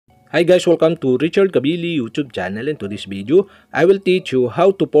Hi guys, welcome to Richard Cabile YouTube channel. In today's video, I will teach you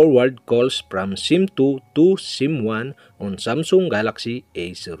how to forward calls from SIM 2 to SIM 1 on Samsung Galaxy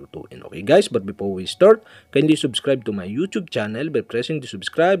A02. And okay guys, but before we start, kindly subscribe to my YouTube channel by pressing the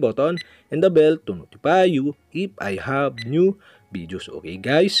subscribe button and the bell to notify you if I have new videos. Okay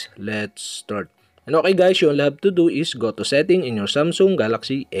guys, let's start. And okay guys, you all have to do is go to setting in your Samsung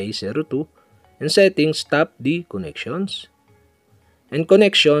Galaxy A02 and settings, tap the connections. And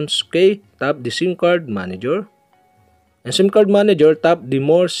connections, okay, tap the SIM card manager. And SIM card manager, tap the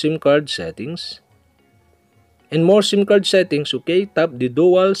more SIM card settings. And more SIM card settings, okay, tap the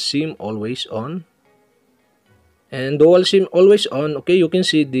dual SIM always on. And dual SIM always on, okay, you can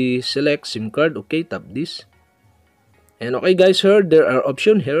see the select SIM card, okay, tap this. And okay guys, here there are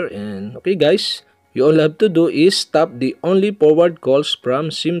options here, and okay guys, you all have to do is tap the only forward calls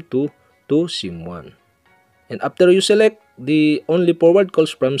from SIM 2 to SIM 1. And after you select the only forward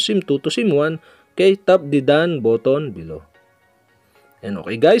calls from SIM 2 to SIM 1, okay, tap the done button below. And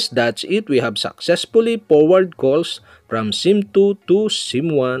okay guys, that's it. We have successfully forward calls from SIM 2 to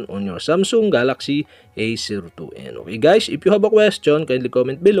SIM 1 on your Samsung Galaxy A02. And okay guys, if you have a question, kindly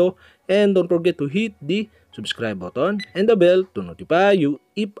comment below. And don't forget to hit the subscribe button and the bell to notify you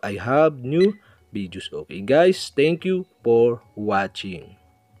if I have new videos. Okay guys, thank you for watching.